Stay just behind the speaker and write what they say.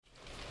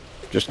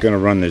Just going to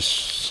run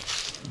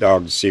this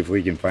dog to see if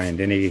we can find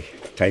any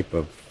type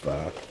of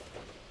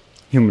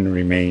human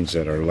remains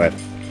that are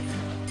left.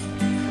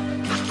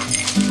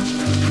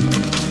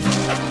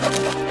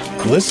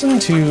 Listen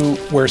to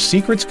Where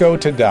Secrets Go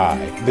to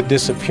Die, The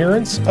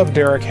Disappearance of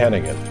Derek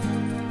Hennigan.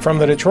 From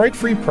the Detroit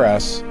Free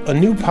Press, a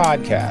new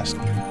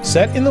podcast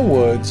set in the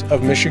woods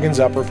of Michigan's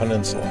Upper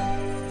Peninsula.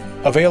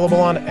 Available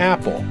on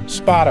Apple,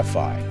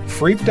 Spotify,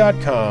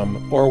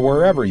 Freep.com, or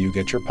wherever you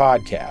get your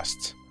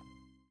podcasts.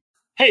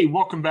 Hey,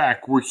 welcome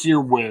back. We're here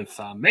with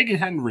Megan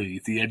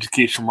Henry, the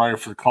education writer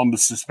for the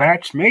Columbus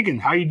Dispatch. Megan,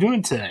 how are you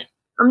doing today?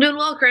 I'm doing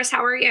well, Chris.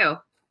 How are you?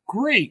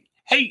 Great.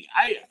 Hey,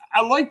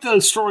 I like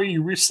the story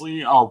you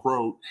recently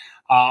wrote.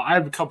 I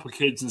have a couple of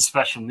kids with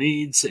special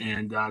needs,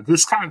 and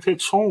this kind of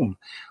hits home.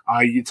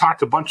 You talked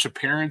to a bunch of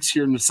parents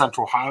here in the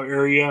Central Ohio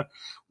area,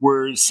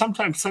 where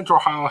sometimes Central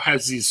Ohio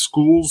has these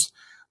schools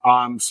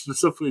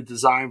specifically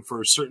designed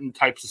for certain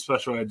types of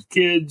special ed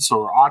kids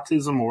or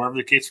autism or whatever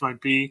the case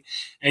might be.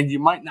 And you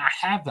might not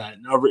have that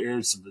in other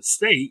areas of the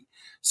state.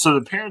 So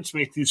the parents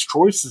make these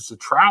choices to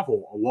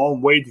travel a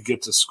long way to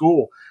get to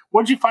school.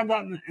 What did you find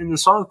out in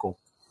this article?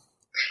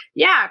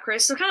 Yeah,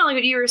 Chris. So kind of like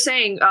what you were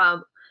saying,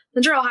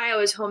 Central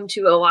Ohio is home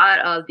to a lot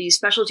of these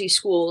specialty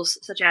schools,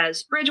 such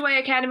as Bridgeway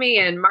Academy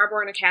and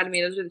Marborn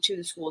Academy. Those are the two of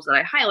the schools that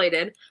I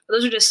highlighted. But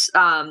those are just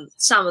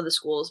some of the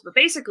schools. But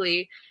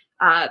basically,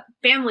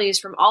 families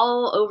from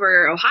all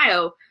over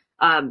Ohio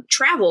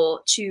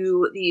travel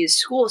to these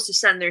schools to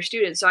send their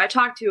students. So I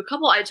talked to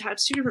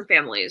two different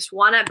families,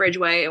 one at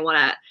Bridgeway and one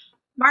at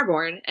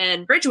Marborn.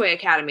 And Bridgeway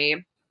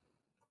Academy,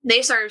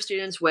 they serve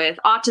students with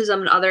autism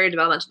and other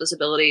developmental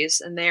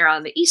disabilities, and they're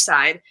on the east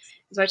side.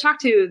 So I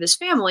talked to this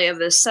family of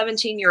this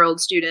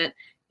 17-year-old student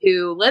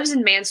who lives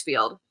in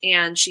Mansfield,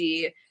 and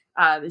she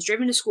is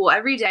driven to school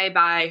every day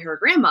by her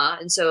grandma.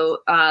 And so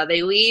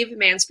they leave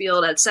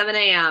Mansfield at 7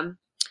 a.m.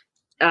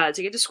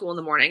 To get to school in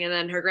the morning, and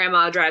then her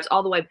grandma drives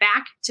all the way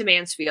back to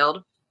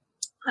Mansfield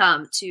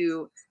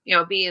to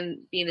be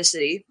in the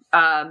city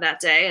that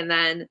day, and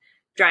then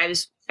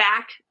drives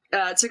back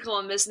to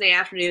Columbus in the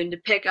afternoon to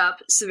pick up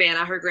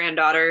Savannah, her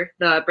granddaughter,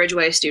 the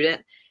Bridgeway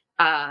student,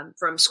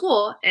 from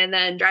school, and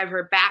then drive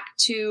her back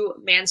to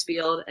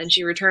Mansfield, and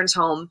she returns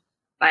home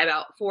by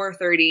about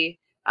 4:30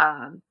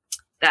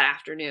 that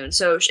afternoon.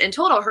 So in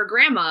total, her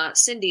grandma,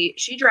 Cindy,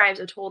 she drives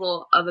a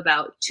total of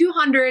about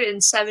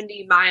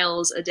 270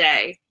 miles a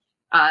day,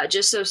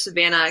 just so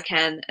Savannah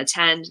can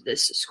attend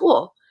this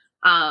school,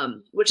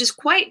 which is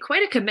quite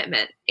a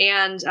commitment.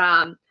 And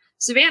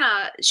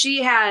Savannah,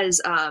 she has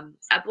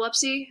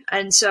epilepsy,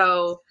 and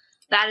so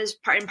that is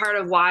part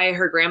of why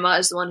her grandma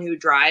is the one who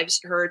drives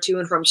her to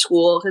and from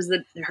school, because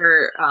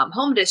her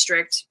home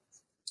district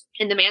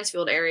in the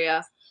Mansfield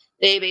area,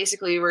 they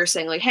basically were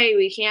saying like, hey,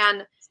 we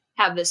can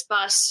have this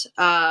bus,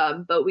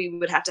 but we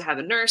would have to have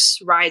a nurse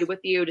ride with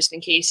you just in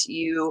case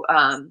you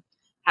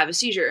have a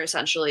seizure,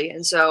 essentially.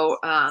 And so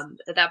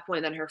at that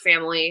point, then her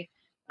family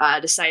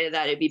decided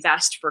that it'd be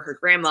best for her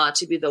grandma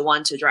to be the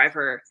one to drive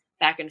her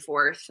back and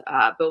forth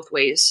both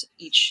ways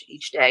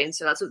each day. And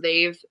so that's what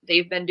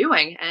they've been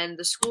doing. And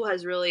the school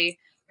has really,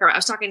 I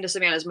was talking to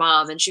Savannah's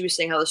mom, and she was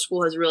saying how the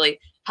school has really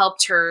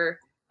helped her,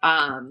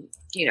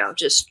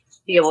 just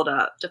be able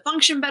to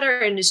function better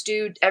and just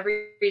do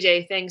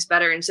everyday things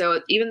better. And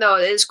so even though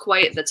it is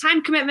quite the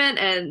time commitment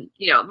and,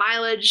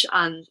 mileage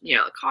on,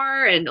 a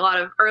car and a lot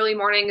of early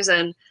mornings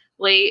and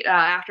late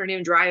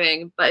afternoon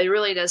driving, but it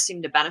really does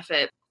seem to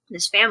benefit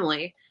this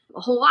family a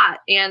whole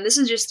lot. And this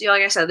is just,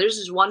 like I said, there's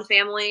just one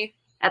family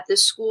at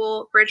this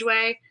school,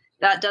 Bridgeway,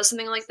 that does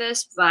something like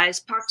this. But I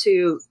talked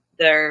to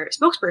their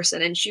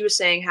spokesperson, and she was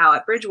saying how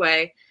at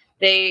Bridgeway,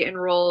 they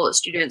enroll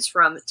students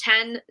from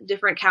 10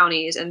 different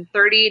counties and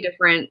 30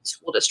 different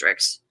school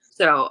districts.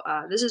 So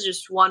this is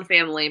just one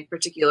family in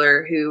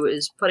particular who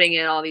is putting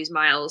in all these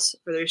miles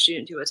for their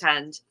student to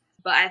attend.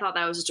 But I thought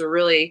that was just a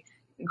really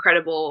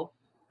incredible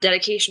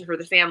dedication for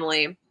the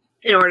family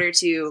in order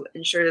to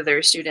ensure that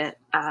their student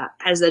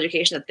has the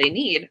education that they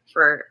need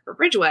for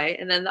Bridgeway.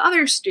 And then the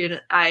other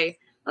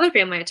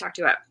family I talked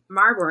to at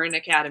Marborn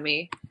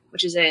Academy,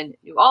 which is in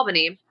New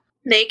Albany,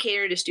 they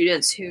cater to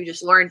students who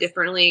just learn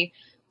differently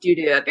due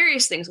to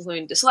various things,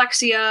 including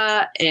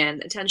dyslexia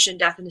and attention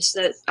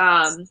deficit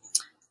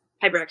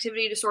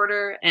hyperactivity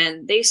disorder.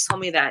 And they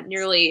told me that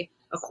nearly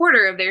a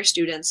quarter of their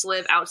students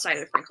live outside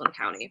of Franklin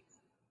County.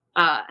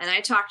 And I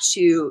talked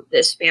to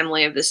this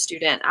family of this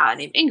student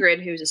named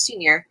Ingrid, who's a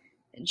senior,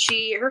 and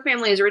her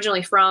family is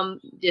originally from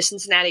the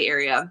Cincinnati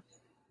area.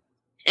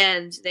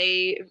 And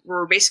they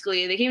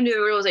came to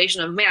the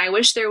realization of, man, I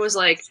wish there was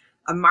like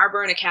a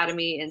Marborn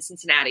Academy in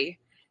Cincinnati.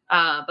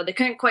 But they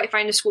couldn't quite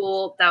find a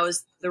school that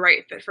was the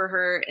right fit for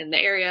her in the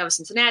area of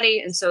Cincinnati.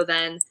 And so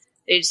then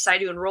they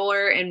decided to enroll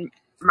her in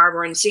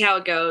Marborn and see how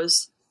it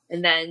goes.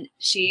 And then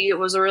she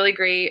was a really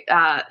great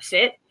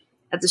fit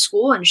at the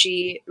school, and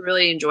she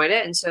really enjoyed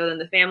it. And so then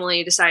the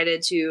family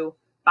decided to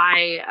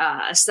buy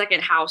a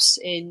second house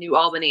in New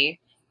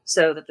Albany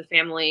so that the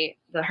family,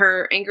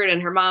 Ingrid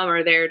and her mom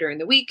are there during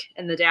the week,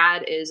 and the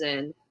dad is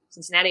in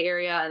Cincinnati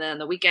area, and then on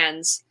the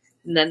weekends,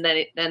 and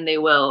then they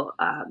will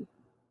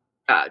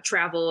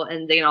travel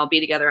and they can all be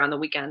together on the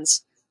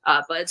weekends.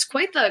 But it's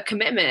quite the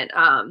commitment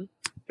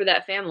for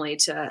that family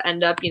to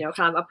end up, kind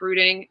of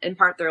uprooting in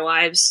part their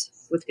lives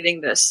with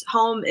getting this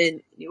home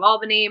in New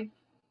Albany.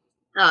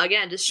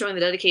 Again, just showing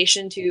the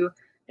dedication to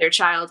their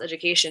child's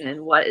education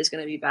and what is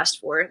going to be best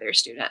for their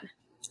student.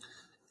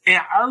 And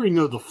I already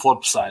know the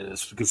flip side of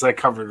this because I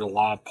covered a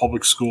lot of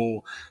public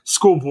school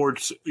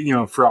boards,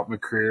 throughout my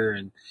career.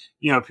 And,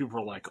 people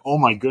are like, oh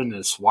my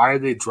goodness, why are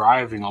they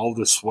driving all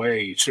this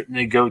way? Shouldn't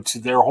they go to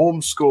their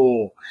home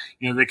school?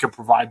 They could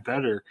provide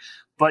better.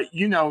 But,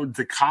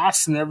 the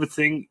costs and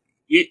everything,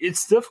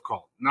 it's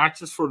difficult, not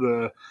just for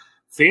the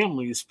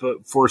families,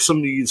 but for some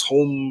of these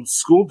home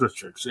school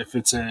districts, if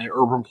it's an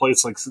urban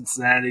place like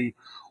Cincinnati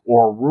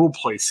or a rural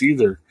place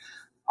either.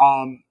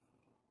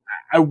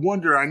 I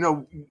wonder, I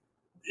know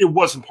it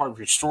wasn't part of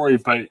your story,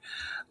 but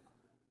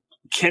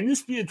can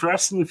this be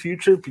addressed in the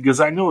future? Because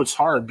I know it's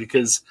hard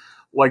because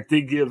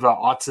they give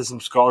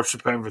autism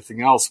scholarship and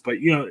everything else, but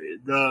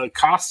the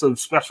cost of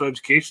special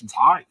education is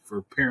high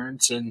for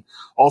parents and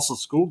also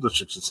school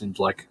districts, it seems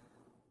like.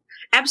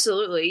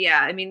 Absolutely. Yeah.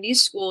 I mean,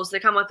 these schools, they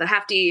come with a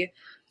hefty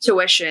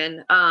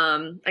tuition.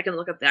 I can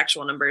look up the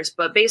actual numbers,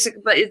 but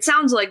it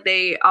sounds like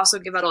they also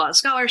give out a lot of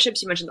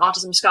scholarships. You mentioned the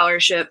autism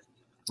scholarship.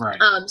 Right.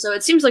 So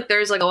it seems like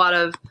there's a lot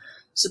of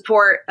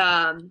support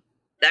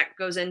that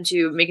goes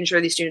into making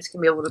sure these students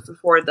can be able to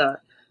afford the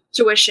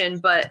tuition.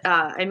 But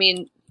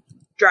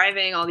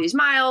driving all these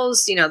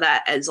miles,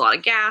 that adds a lot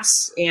of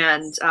gas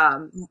and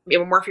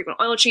more frequent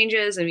oil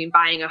changes.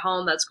 Buying a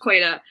home, that's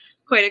quite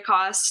a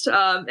cost in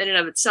and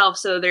of itself.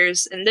 So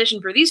there's, in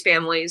addition for these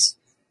families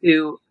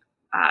who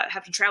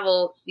have to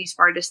travel these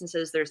far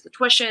distances, there's the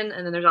tuition,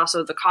 and then there's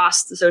also the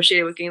costs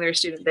associated with getting their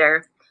student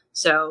there.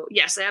 So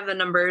yes, I have the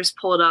numbers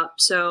pulled up.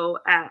 So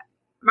at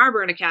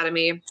Marburn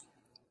Academy,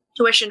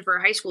 tuition for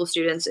high school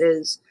students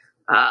is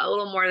a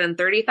little more than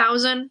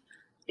 $30,000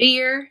 a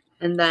year.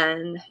 And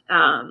then,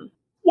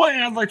 well,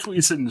 I liked what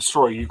you said in the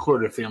story. You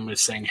quoted a family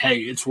saying, hey,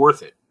 it's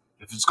worth it.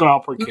 If it's going to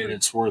help our kid,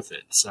 it's worth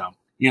it. So,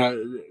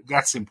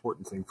 that's the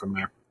important thing from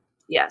there.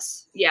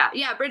 Yes. Yeah.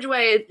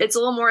 Bridgeway, it's a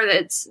little more,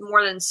 it's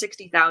more than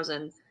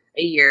 $60,000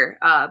 a year.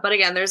 But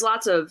again, there's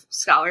lots of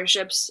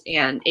scholarships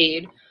and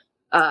aid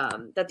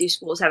that these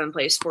schools have in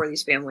place for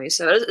these families.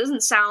 So it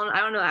doesn't sound,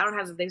 I don't know, I don't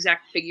have the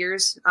exact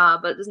figures,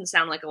 but it doesn't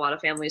sound like a lot of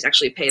families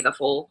actually pay the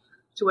full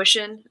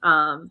tuition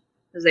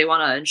because they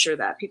want to ensure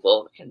that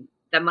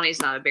that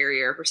money's not a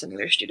barrier for sending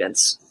their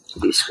students to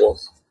these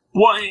schools.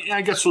 Well,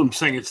 I guess what I'm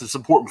saying is it's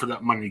important for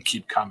that money to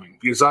keep coming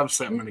because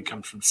obviously that money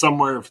comes from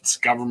somewhere. If it's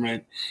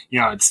government,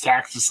 it's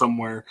taxes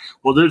somewhere.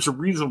 Well, there's a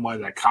reason why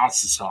that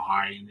cost is so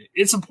high. And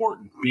it's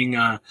important being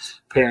a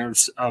parent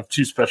of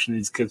two special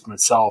needs kids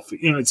myself.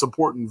 It's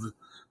important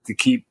to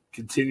keep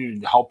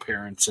continuing to help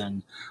parents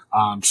and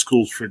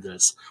schools for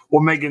this.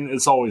 Well, Megan,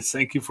 as always,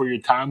 thank you for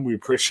your time. We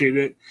appreciate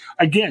it.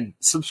 Again,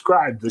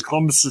 subscribe to the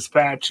Columbus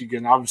Dispatch. You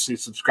can obviously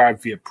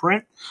subscribe via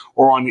print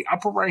or on the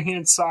upper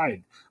right-hand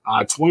side.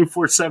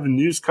 24/7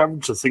 news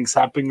coverage of things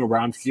happening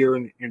around here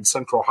in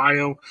Central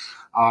Ohio.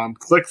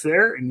 Click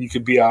there and you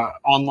could be an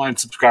online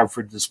subscriber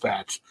for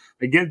Dispatch.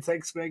 Again,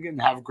 thanks, Megan.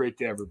 Have a great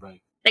day,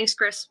 everybody. Thanks,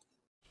 Chris.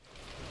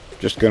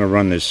 Just going to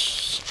run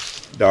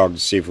this dog to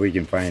see if we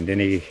can find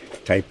any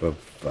type of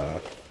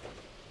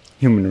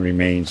human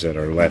remains that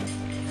are left.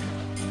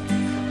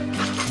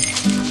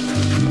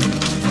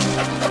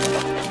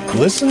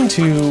 Listen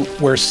to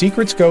Where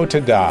Secrets Go to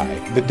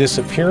Die, The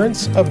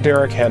Disappearance of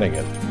Derek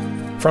Hennigan.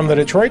 From the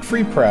Detroit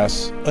Free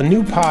Press, a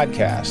new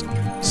podcast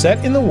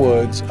set in the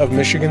woods of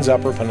Michigan's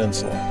Upper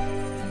Peninsula.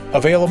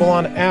 Available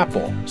on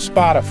Apple,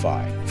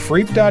 Spotify,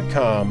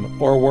 Freep.com,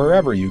 or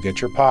wherever you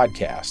get your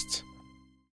podcasts.